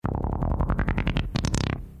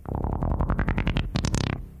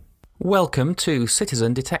Welcome to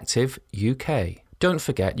Citizen Detective UK. Don't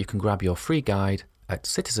forget you can grab your free guide at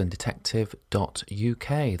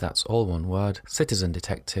citizendetective.uk. That's all one word,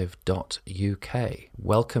 citizendetective.uk.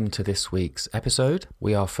 Welcome to this week's episode.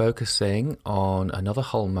 We are focusing on another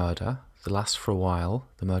Hull murder, the last for a while,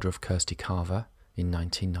 the murder of Kirsty Carver in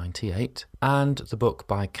 1998, and the book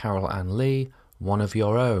by Carol Ann Lee, One of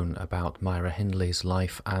Your Own, about Myra Hindley's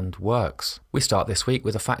life and works. We start this week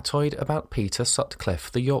with a factoid about Peter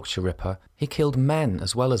Sutcliffe, the Yorkshire Ripper. He killed men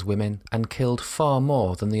as well as women, and killed far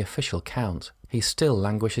more than the official count. He still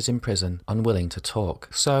languishes in prison, unwilling to talk.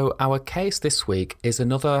 So our case this week is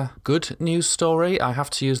another good news story. I have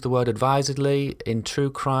to use the word advisedly. In true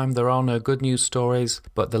crime, there are no good news stories,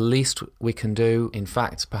 but the least we can do, in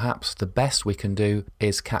fact, perhaps the best we can do,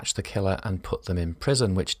 is catch the killer and put them in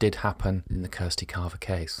prison, which did happen in the Kirsty Carver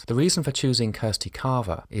case. The reason for choosing Kirsty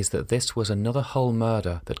Carver is that this was another Hull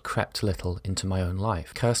murder that crept a little into my own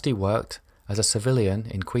life. Kirsty worked as a civilian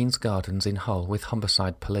in Queen's Gardens in Hull with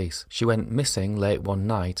Humberside Police. She went missing late one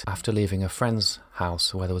night after leaving a friend's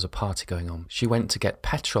house where there was a party going on. She went to get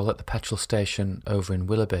petrol at the petrol station over in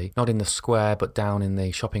Willoughby, not in the square but down in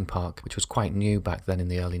the shopping park, which was quite new back then in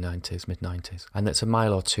the early 90s, mid-90s, and that's a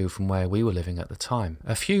mile or two from where we were living at the time.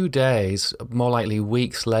 A few days, more likely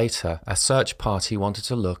weeks later, a search party wanted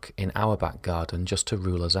to look in our back garden just to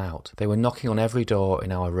rule us out. They were knocking on every door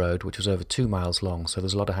in our road, which was over 2 miles long, so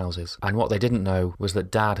there's a lot of houses, and what they didn't know was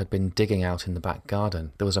that Dad had been digging out in the back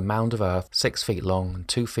garden. There was a mound of earth 6 feet long and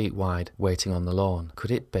 2 feet wide waiting on the lawn.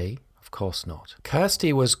 Could it be? Of course not.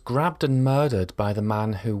 Kirsty was grabbed and murdered by the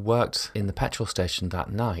man who worked in the petrol station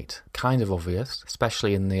that night. Kind of obvious,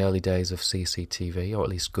 especially in the early days of CCTV, or at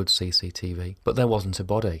least good CCTV. But there wasn't a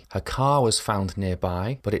body. Her car was found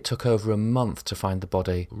nearby, but it took over a month to find the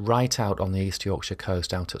body right out on the East Yorkshire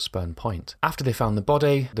coast out at Spurn Point. After they found the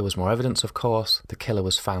body, there was more evidence, of course. The killer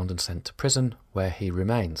was found and sent to prison, where he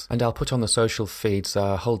remains. And I'll put on the social feeds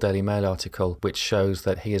a Hull Daily Mail article which shows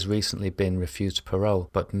that he has recently been refused parole,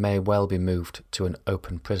 but may well be moved to an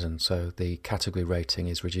open prison, so the category rating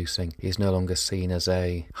is reducing. He is no longer seen as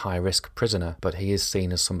a high-risk prisoner, but he is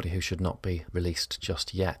seen as somebody who should not be released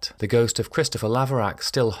just yet. The ghost of Christopher Laverack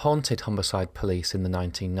still haunted Humberside Police in the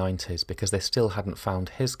 1990s because they still hadn't found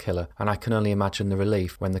his killer, and I can only imagine the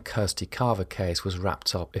relief when the Kirsty Carver case was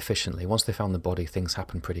wrapped up efficiently. Once they found the body, things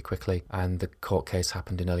happened pretty quickly, and the court case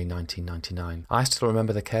happened in early 1999. I still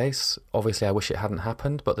remember the case. Obviously, I wish it hadn't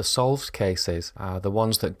happened, but the solved cases, the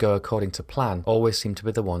ones that go according to plan, always seem to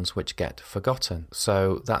be the ones which get forgotten.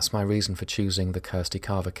 So that's my reason for choosing the Kirsty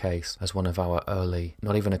Carver case as one of our early,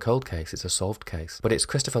 not even a cold case, it's a solved case. But it's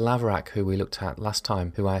Christopher Laverack, who we looked at last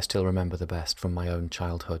time, who I still remember the best from my own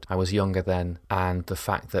childhood. I was younger then, and the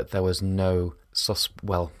fact that there was no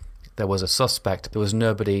there was a suspect, there was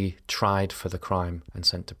nobody tried for the crime and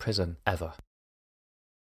sent to prison, ever.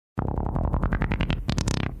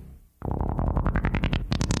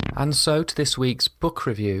 And so to this week's book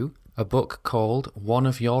review, a book called One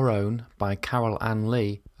of Your Own by Carol Ann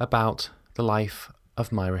Lee about the life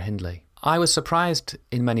of Myra Hindley. I was surprised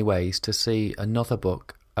in many ways to see another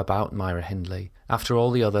book about Myra Hindley. After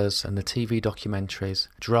all the others and the TV documentaries,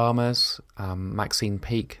 dramas, Maxine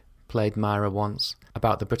Peake played Myra once,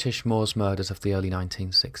 about the British Moors murders of the early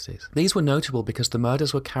 1960s. These were notable because the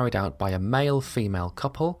murders were carried out by a male-female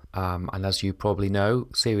couple, and as you probably know,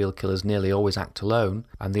 serial killers nearly always act alone,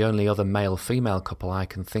 and the only other male-female couple I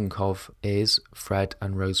can think of is Fred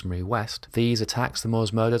and Rosemary West. These attacks, the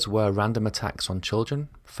Moors murders, were random attacks on children,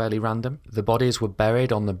 fairly random. The bodies were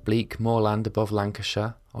buried on the bleak moorland above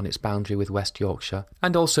Lancashire, on its boundary with West Yorkshire,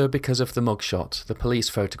 and also because of the mugshot, the police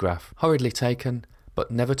photograph, hurriedly taken, but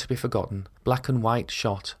never to be forgotten, black and white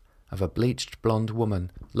shot of a bleached blonde woman,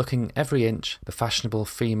 looking every inch the fashionable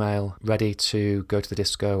female ready to go to the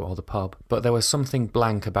disco or the pub. But there was something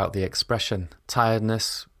blank about the expression.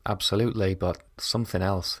 Tiredness, absolutely, but something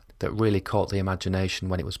else that really caught the imagination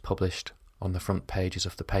when it was published on the front pages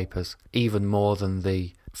of the papers, even more than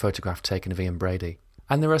the photograph taken of Ian Brady.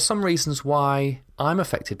 And there are some reasons why I'm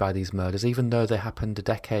affected by these murders, even though they happened a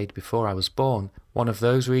decade before I was born. One of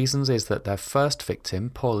those reasons is that their first victim,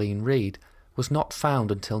 Pauline Reed, was not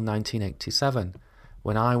found until 1987,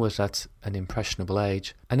 when I was at an impressionable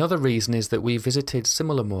age. Another reason is that we visited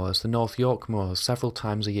similar moors, the North York moors, several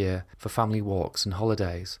times a year for family walks and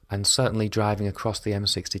holidays, and certainly driving across the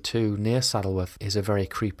M62 near Saddleworth is a very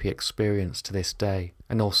creepy experience to this day.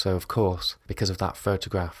 And also, of course, because of that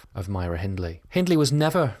photograph of Myra Hindley. Hindley was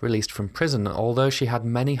never released from prison, although she had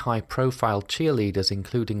many high-profile cheerleaders,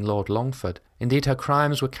 including Lord Longford. Indeed, her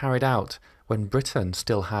crimes were carried out when Britain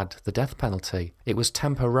still had the death penalty. It was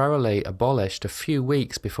temporarily abolished a few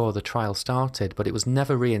weeks before the trial started, but it was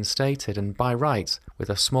never reinstated, and by rights, with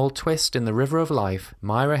a small twist in the river of life,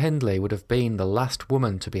 Myra Hindley would have been the last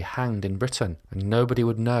woman to be hanged in Britain, and nobody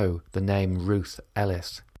would know the name Ruth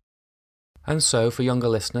Ellis. And so, for younger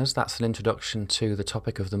listeners, that's an introduction to the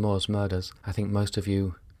topic of the Moors murders. I think most of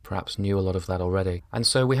you perhaps knew a lot of that already. And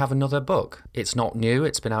so we have another book. It's not new,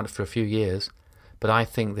 it's been out for a few years, but I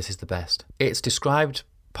think this is the best. It's described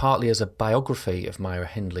partly as a biography of Myra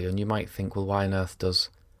Hindley, and you might think, well, why on earth does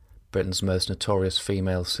Britain's most notorious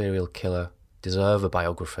female serial killer deserve a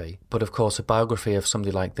biography? But of course, a biography of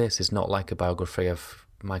somebody like this is not like a biography of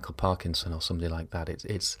Michael Parkinson or somebody like that.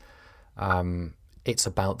 It's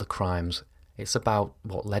about the crimes. It's about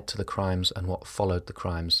what led to the crimes and what followed the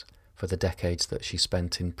crimes for the decades that she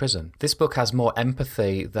spent in prison. This book has more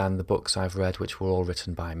empathy than the books I've read, which were all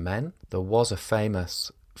written by men. There was a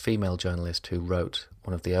famous female journalist who wrote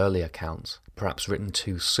one of the early accounts, perhaps written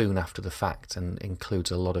too soon after the fact, and includes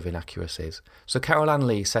a lot of inaccuracies. So Carol Ann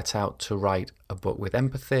Lee set out to write a book with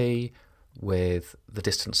empathy, with the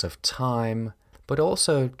distance of time, but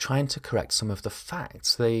also trying to correct some of the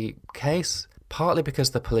facts. The case, partly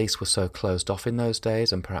because the police were so closed off in those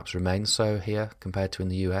days, and perhaps remain so here compared to in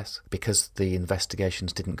the US, because the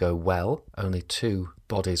investigations didn't go well. Only 2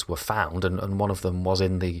 bodies were found, and one of them was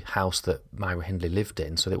in the house that Myra Hindley lived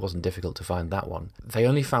in, so it wasn't difficult to find that one. They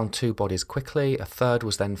only found 2 bodies quickly, a third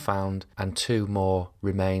was then found, and 2 more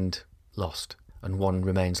remained lost, and 1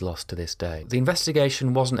 remains lost to this day. The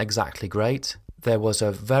investigation wasn't exactly great. There was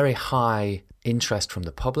a very high interest from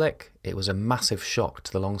the public. It was a massive shock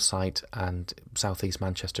to the Longsight and South East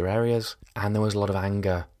Manchester areas, and there was a lot of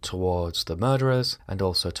anger towards the murderers and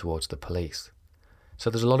also towards the police.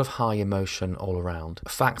 So there's a lot of high emotion all around.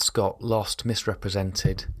 Facts got lost,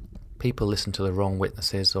 misrepresented. People listened to the wrong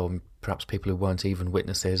witnesses, or perhaps people who weren't even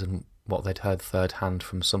witnesses, and what they'd heard third hand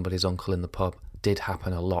from somebody's uncle in the pub did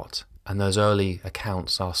happen a lot. And those early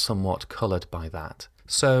accounts are somewhat coloured by that.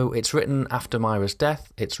 So it's written after Myra's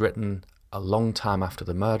death, it's written a long time after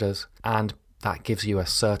the murders, and that gives you a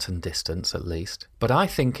certain distance at least. But I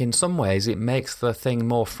think in some ways it makes the thing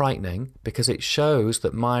more frightening, because it shows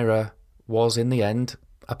that Myra was in the end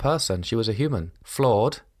a person. She was a human.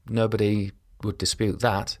 Flawed, nobody would dispute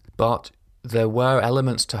that, but there were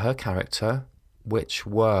elements to her character which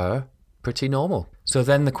were pretty normal. So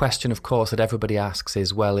then the question, of course, that everybody asks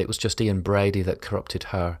is, well, it was just Ian Brady that corrupted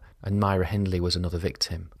her, and Myra Hindley was another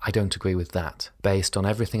victim. I don't agree with that. Based on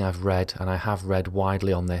everything I've read, and I have read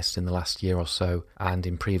widely on this in the last year or so, and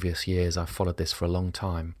in previous years, I've followed this for a long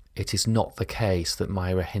time, it is not the case that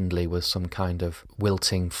Myra Hindley was some kind of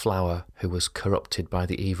wilting flower who was corrupted by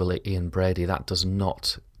the evil Ian Brady. That does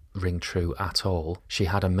not ring true at all. She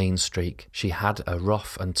had a mean streak. She had a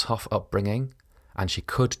rough and tough upbringing, and she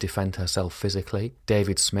could defend herself physically.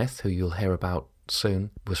 David Smith, who you'll hear about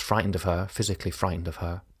soon, was frightened of her, physically frightened of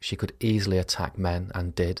her. She could easily attack men,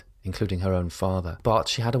 and did, including her own father. But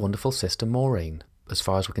she had a wonderful sister, Maureen. As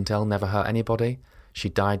far as we can tell, never hurt anybody. She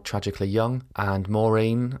died tragically young, and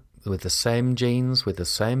Maureen, with the same genes, with the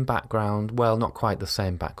same background, well, not quite the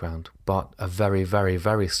same background, but a very, very,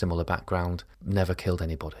 very similar background, never killed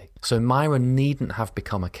anybody. So Myra needn't have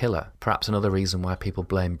become a killer, perhaps another reason why people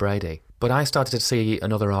blame Brady. But I started to see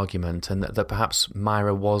another argument, and that perhaps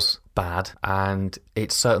Myra was bad, and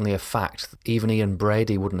it's certainly a fact that even Ian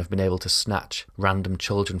Brady wouldn't have been able to snatch random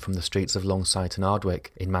children from the streets of Longsight and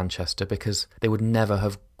Ardwick in Manchester, because they would never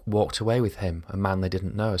have walked away with him, a man they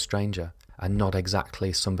didn't know, a stranger, and not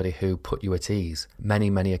exactly somebody who put you at ease.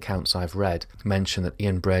 Many, many accounts I've read mention that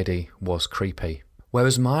Ian Brady was creepy,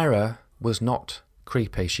 whereas Myra was not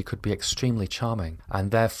creepy. She could be extremely charming,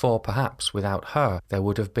 and therefore perhaps without her there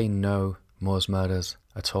would have been no Moors murders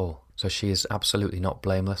at all. So she is absolutely not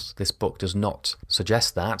blameless. This book does not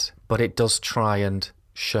suggest that, but it does try and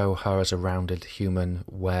show her as a rounded human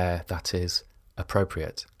where that is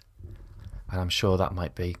appropriate. And I'm sure that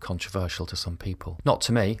might be controversial to some people. Not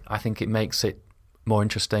to me. I think it makes it more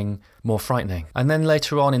interesting, more frightening. And then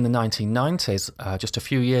later on in the 1990s, just a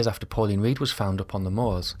few years after Pauline Reade was found up on the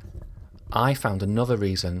moors, I found another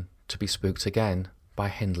reason to be spooked again by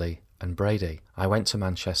Hindley and Brady. I went to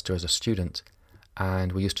Manchester as a student,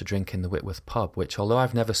 and we used to drink in the Whitworth pub, which, although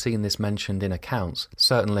I've never seen this mentioned in accounts,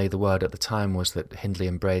 certainly the word at the time was that Hindley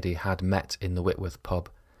and Brady had met in the Whitworth pub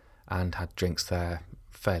and had drinks there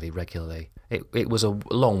fairly regularly. It was a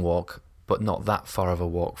long walk, but not that far of a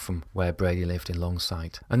walk from where Brady lived in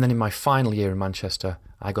Longsight. And then in my final year in Manchester,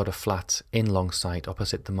 I got a flat in Longsight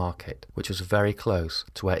opposite the market, which was very close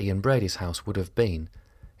to where Ian Brady's house would have been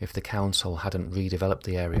if the council hadn't redeveloped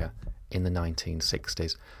the area in the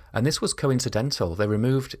 1960s. And this was coincidental. They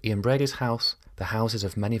removed Ian Brady's house, the houses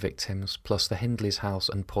of many victims, plus the Hindley's house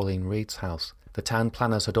and Pauline Reed's house. The town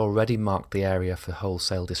planners had already marked the area for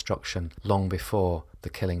wholesale destruction long before the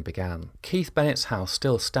killing began. Keith Bennett's house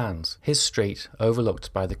still stands, his street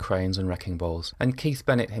overlooked by the cranes and wrecking balls, and Keith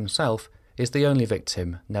Bennett himself is the only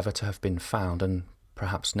victim never to have been found and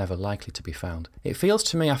perhaps never likely to be found. It feels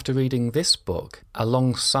to me, after reading this book,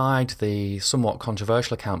 alongside the somewhat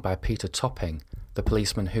controversial account by Peter Topping, the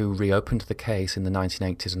policeman who reopened the case in the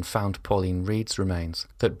 1980s and found Pauline Reed's remains,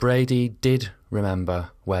 that Brady did remember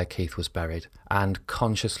where Keith was buried and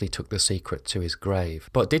consciously took the secret to his grave.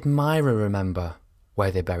 But did Myra remember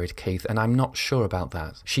where they buried Keith? And I'm not sure about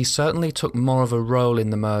that. She certainly took more of a role in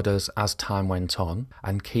the murders as time went on,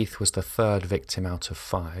 and Keith was the third victim out of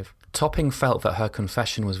 5. Topping felt that her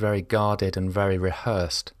confession was very guarded and very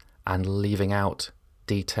rehearsed, and leaving out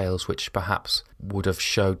details which perhaps would have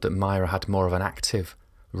showed that Myra had more of an active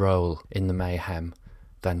role in the mayhem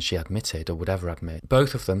than she admitted or would ever admit.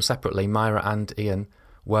 Both of them, separately, Myra and Ian,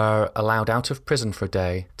 were allowed out of prison for a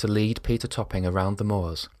day to lead Peter Topping around the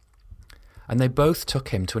moors. And they both took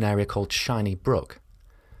him to an area called Shiny Brook,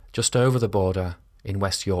 just over the border in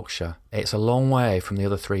West Yorkshire. It's a long way from the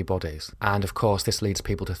other 3 bodies. And of course this leads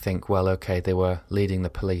people to think, well, okay, they were leading the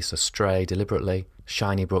police astray deliberately.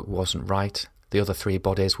 Shiny Brook wasn't right. The other 3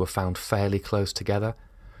 bodies were found fairly close together,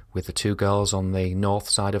 with the 2 girls on the north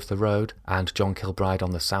side of the road and John Kilbride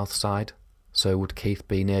on the south side. So would Keith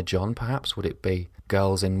be near John, perhaps? Would it be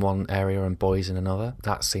girls in one area and boys in another?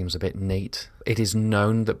 That seems a bit neat. It is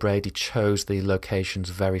known that Brady chose the locations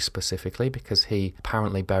very specifically because he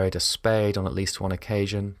apparently buried a spade on at least one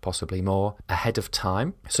occasion, possibly more, ahead of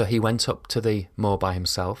time. So he went up to the moor by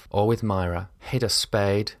himself or with Myra, hid a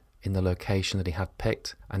spade in the location that he had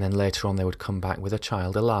picked, and then later on they would come back with a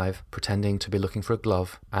child alive, pretending to be looking for a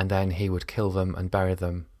glove, and then he would kill them and bury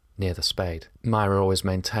them near the spade. Myra always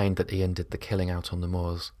maintained that Ian did the killing out on the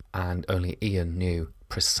moors, and only Ian knew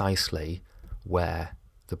precisely where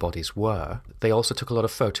the bodies were. They also took a lot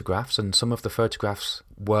of photographs, and some of the photographs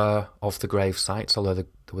were of the grave sites, although there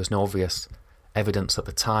was no obvious evidence at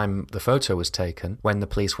the time the photo was taken. When the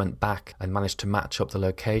police went back and managed to match up the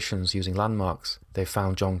locations using landmarks, they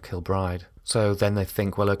found John Kilbride. So then they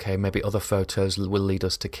think, well, okay, maybe other photos will lead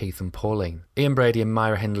us to Keith and Pauline. Ian Brady and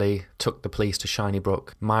Myra Hindley took the police to Shiny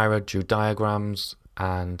Brook. Myra drew diagrams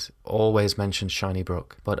and always mentioned Shiny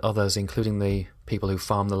Brook, but others, including the people who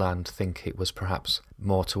farm the land, think it was perhaps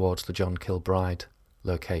more towards the John Kilbride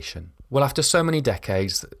location. Well, after so many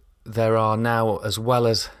decades, there are now, as well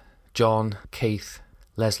as John, Keith,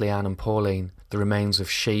 Leslie Ann and Pauline, the remains of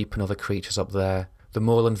sheep and other creatures up there. The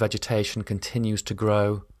moorland vegetation continues to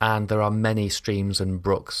grow, and there are many streams and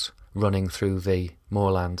brooks running through the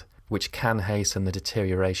moorland, which can hasten the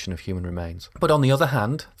deterioration of human remains. But on the other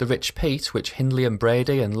hand, the rich peat, which Hindley and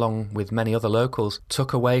Brady, and along with many other locals,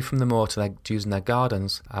 took away from the moor to use in their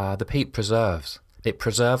gardens, the peat preserves. It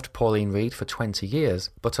preserved Pauline Reed for 20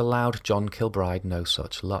 years, but allowed John Kilbride no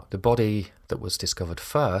such luck. The body that was discovered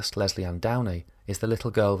first, Leslie Ann Downey, is the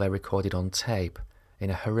little girl they recorded on tape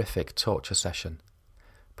in a horrific torture session.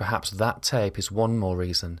 Perhaps that tape is one more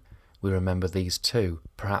reason we remember these 2,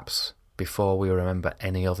 perhaps before we remember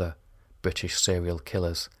any other British serial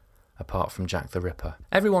killers, apart from Jack the Ripper.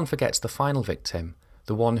 Everyone forgets the final victim,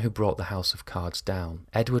 the one who brought the house of cards down.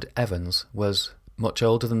 Edward Evans was much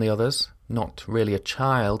older than the others, not really a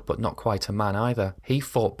child, but not quite a man either. He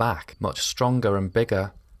fought back, much stronger and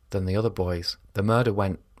bigger than the other boys. The murder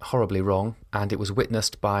went horribly wrong, and it was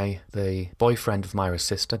witnessed by the boyfriend of Myra's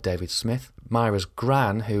sister, David Smith. Myra's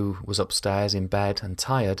gran, who was upstairs in bed and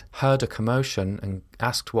tired, heard a commotion and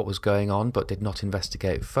asked what was going on, but did not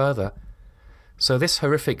investigate further. So this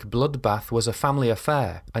horrific bloodbath was a family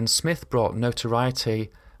affair, and Smith brought notoriety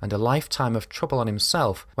and a lifetime of trouble on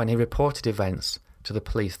himself when he reported events to the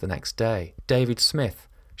police the next day. David Smith,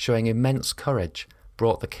 showing immense courage,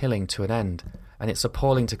 brought the killing to an end, and it's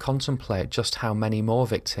appalling to contemplate just how many more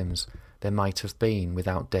victims there might have been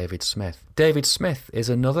without David Smith. David Smith is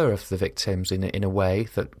another of the victims in a way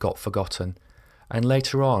that got forgotten, and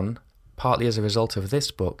later on, partly as a result of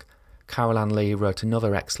this book, Carol Ann Lee wrote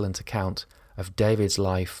another excellent account of David's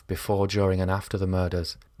life before, during and after the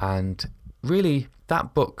murders, and really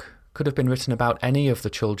that book could have been written about any of the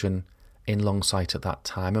children in Longsight at that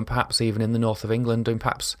time, and perhaps even in the north of England, and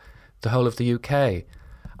perhaps the whole of the UK.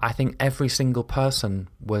 I think every single person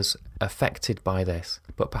was affected by this,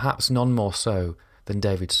 but perhaps none more so than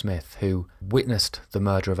David Smith, who witnessed the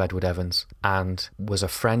murder of Edward Evans and was a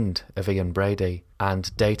friend of Ian Brady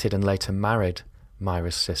and dated and later married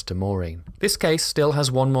Myra's sister Maureen. This case still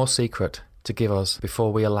has one more secret to give us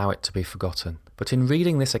before we allow it to be forgotten. But in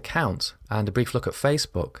reading this account and a brief look at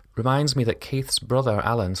Facebook reminds me that Keith's brother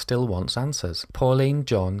Alan still wants answers. Pauline,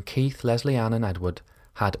 John, Keith, Leslie Ann and Edward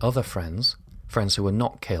had other friends who were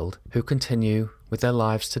not killed, who continue with their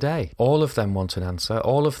lives today. All of them want an answer.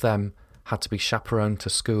 All of them had to be chaperoned to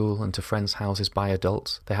school and to friends' houses by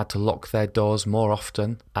adults. They had to lock their doors more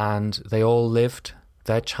often, and they all lived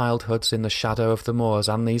their childhoods in the shadow of the moors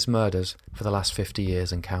and these murders for the last 50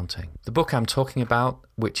 years and counting. The book I'm talking about,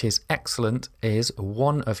 which is excellent, is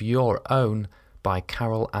One of Your Own by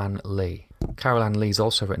Carol Ann Lee. Carol Ann Lee's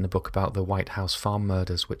also written a book about the White House farm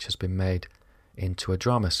murders, which has been made into a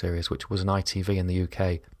drama series, which was on ITV in the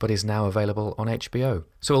UK, but is now available on HBO.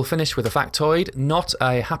 So we'll finish with a factoid. Not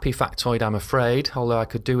a happy factoid, I'm afraid, although I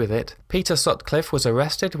could do with it. Peter Sutcliffe was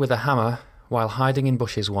arrested with a hammer while hiding in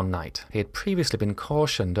bushes one night. He had previously been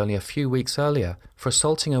cautioned only a few weeks earlier for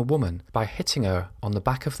assaulting a woman by hitting her on the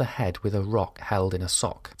back of the head with a rock held in a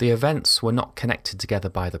sock. The events were not connected together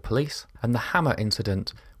by the police, and the hammer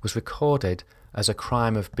incident was recorded as a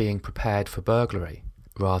crime of being prepared for burglary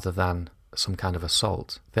rather than some kind of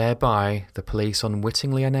assault. Thereby, the police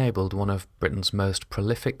unwittingly enabled one of Britain's most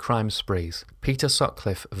prolific crime sprees. Peter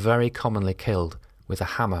Sutcliffe very commonly killed with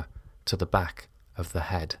a hammer to the back of the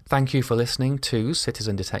head. Thank you for listening to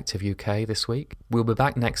Citizen Detective UK this week. We'll be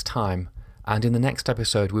back next time, and in the next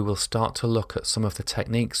episode we will start to look at some of the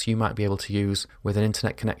techniques you might be able to use with an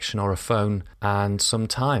internet connection or a phone and some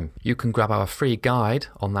time. You can grab our free guide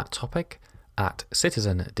on that topic at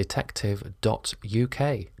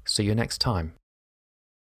citizendetective.uk. See you next time.